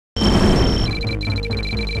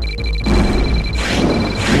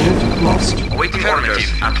lost. Awaiting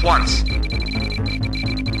orders at once.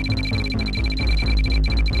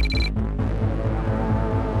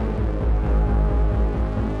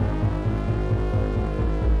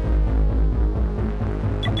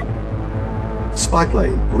 Spy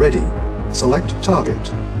plane ready. Select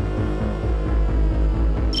target.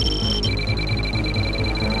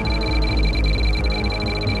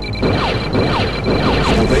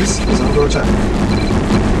 Your base is under attack.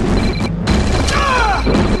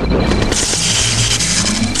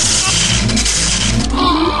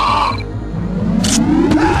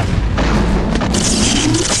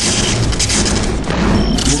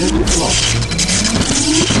 Unit lost.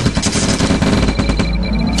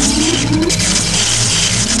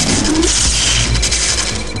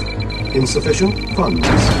 Insufficient funds.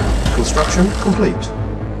 Construction complete.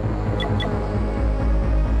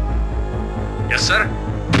 Yes, sir.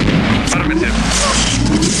 Affirmative.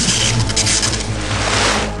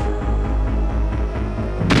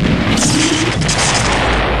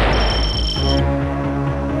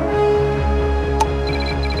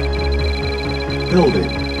 Building.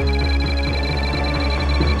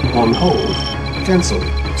 On hold. Cancel.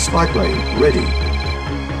 Spy plane ready.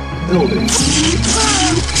 Building.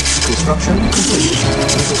 Construction complete.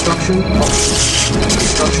 Construction optional.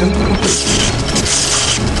 Construction complete.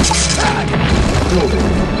 Building.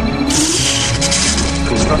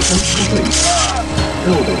 Construction complete.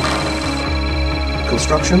 Building.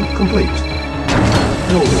 Construction complete.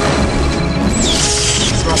 Building.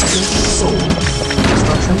 Construction sold.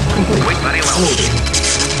 Construction complete. Wait, very well. Building.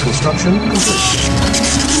 Construction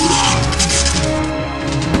complete.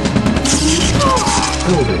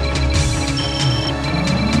 Building.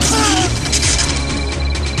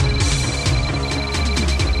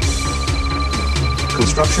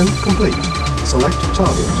 Construction complete. Select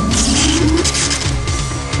target.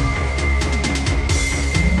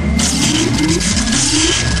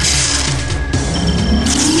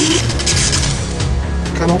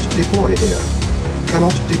 Cannot deploy here.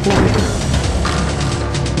 Cannot deploy here.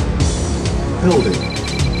 Building.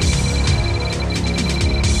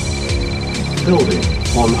 Building.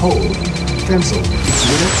 On hold. Cancel.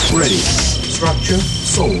 Unit ready. Structure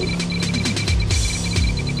sold.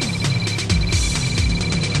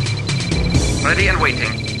 Ready and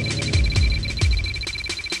waiting.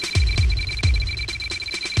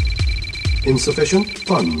 Insufficient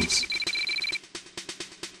funds.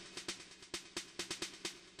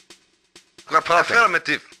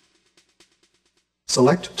 Affirmative.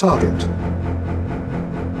 Select target.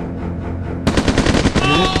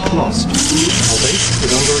 Unit lost. Our base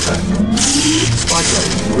is under attack. Spy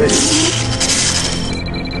plane ready.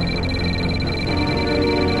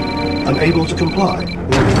 Unable to comply. Work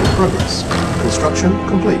in progress. Construction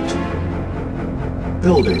complete.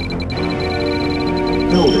 Building.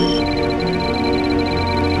 Building.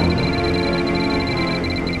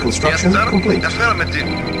 Construction yes, sir. complete. Affirmative.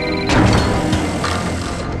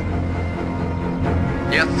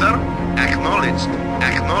 Yes, sir. Acknowledged.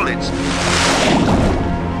 Acknowledged.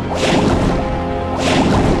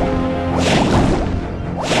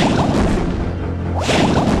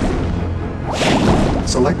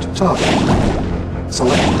 Select target.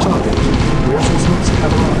 Select target. Reinforcements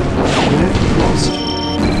have arrived. Unit lost.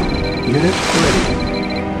 Unit ready.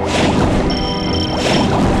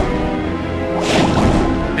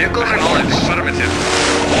 Vehicle acknowledged. Affirmative.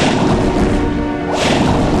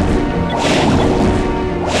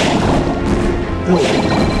 Building.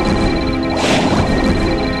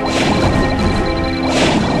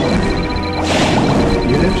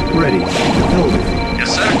 Unit ready. Building. Yes,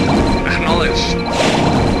 sir. Acknowledged.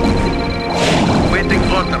 Waiting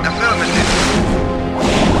order. Affirmative.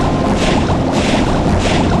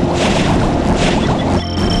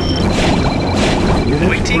 Unit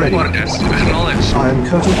Waiting ready. orders. Acknowledged. Iron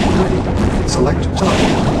curtain ready. Select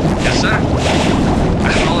target. Yes, sir.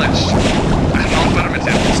 Acknowledged.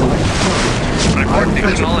 Affirmative. Select target. Reporting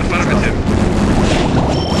affirmative.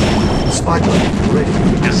 Spy plane ready.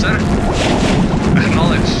 Yes, sir.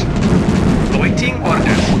 Acknowledged. Awaiting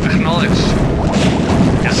orders. Acknowledged.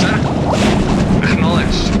 Yes, sir.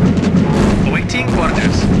 Acknowledged. Awaiting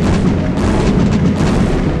orders.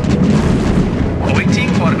 Awaiting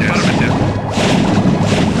orders. Affirmative.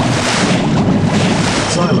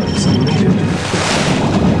 Silence needed.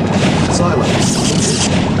 Silence needed.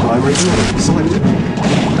 Primary building selected.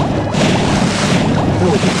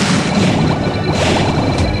 Building.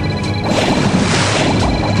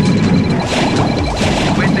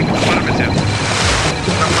 Waiting affirmative.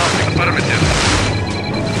 Affirmative.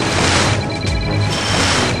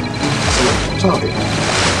 Select target.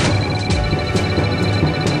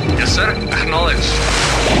 Yes, sir. Acknowledged.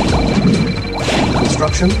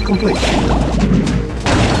 Construction complete.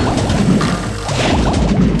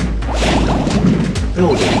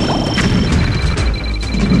 Building.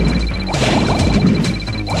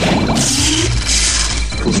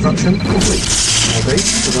 Construction complete. Our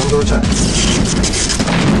base is under attack.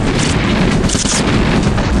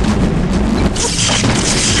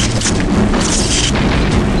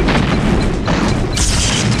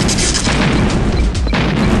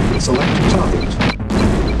 Select target.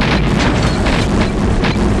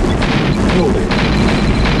 Building.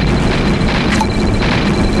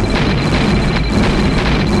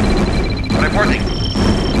 Reporting.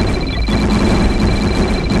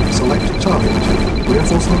 Select target.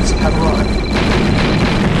 Reinforcements have arrived.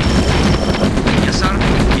 Yes, sir.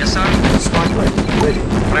 Yes, sir. Spy plane ready.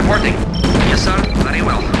 Reporting. Yes, sir. Very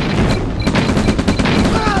well.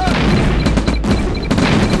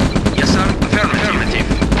 Yes, sir. Affirmative.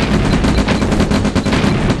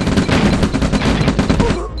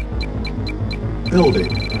 Building.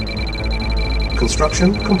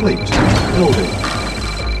 Construction complete. Building.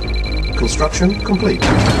 Construction complete.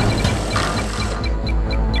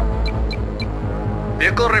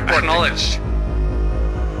 Vehicle report. Acknowledged.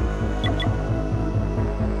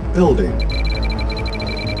 Building.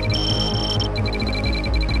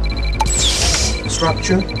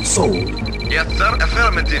 Structure sold. Yes, sir.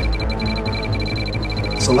 Affirmative.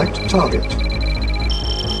 Select target.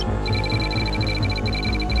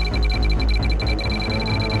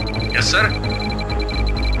 Yes, sir.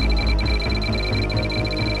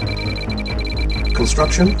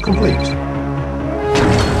 Construction complete.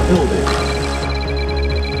 Building.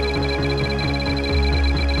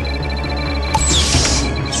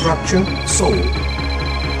 Structure sold.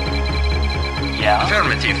 Yeah.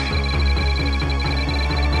 Affirmative.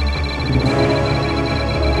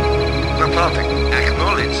 Perfect.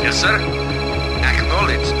 Acknowledged. Yes, sir.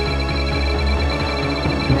 Acknowledged.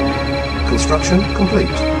 Construction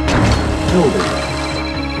complete. Building.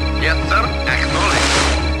 Yes, sir. Acknowledged.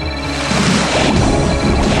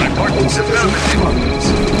 Report. Insufficient Affirmative. funds.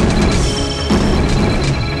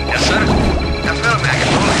 Yes, sir. Affirmative.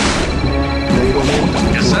 Acknowledged. Naval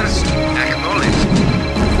unit Yes, sir. lost. Acknowledged.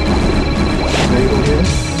 Naval unit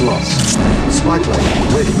lost. Spy plane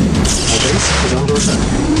ready. Our base is under attack.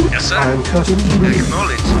 Yes, sir. Iron curtain ready.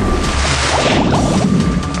 Acknowledged.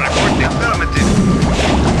 Report the affirmative.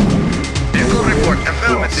 Vehicle report.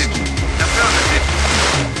 Affirmative.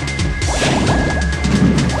 Affirmative.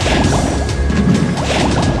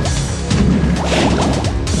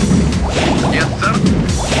 Yes, sir.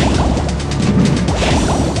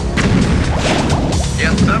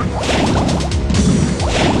 Yes, sir.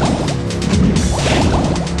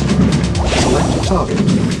 Select target.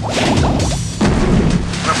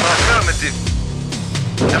 Affirmative.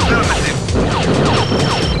 Affirmative.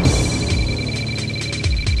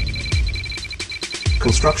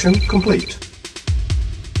 Construction complete.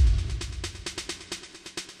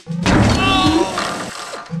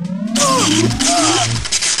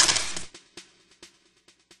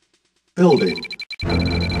 Building.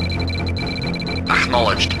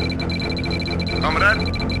 Acknowledged. Comrade.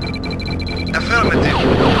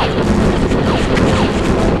 Affirmative.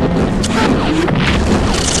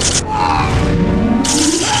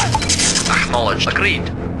 Acknowledged. Agreed.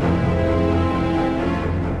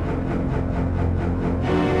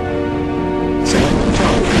 Select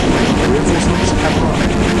target. Reinforcements have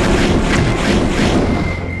arrived.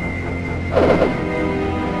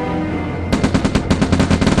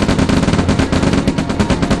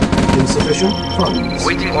 Insufficient funds.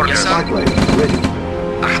 Waiting order. Yes, Spy sir. plane ready.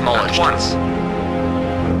 Acknowledged. At once.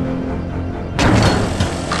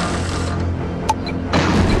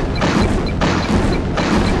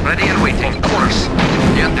 Ready and waiting. Of course.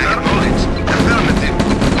 Yes, acknowledged. Affirmative.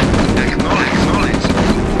 Acknowledged. Acknowledged.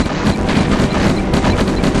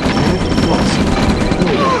 Unit lost.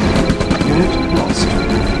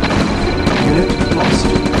 Unit lost.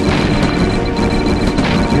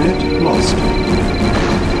 Unit lost.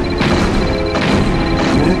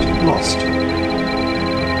 Unit lost.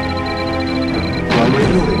 Primary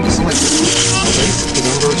building selected. Our base is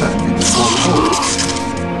under attack. On hold.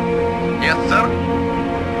 Yes, sir.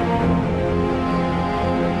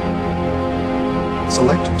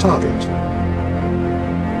 Select target.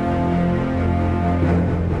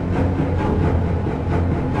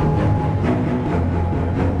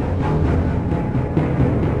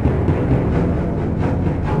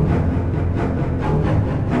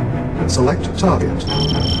 Select target.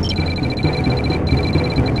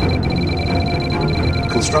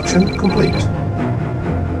 Construction complete.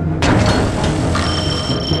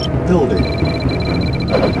 Building.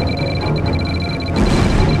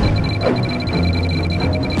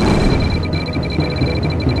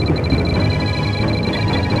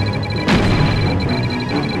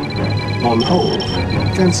 On hold.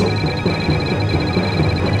 Cancel.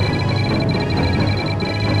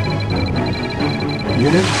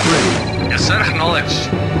 Unit ready. Yes, sir. Acknowledged.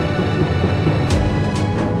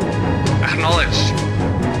 Acknowledged.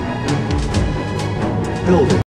 Building.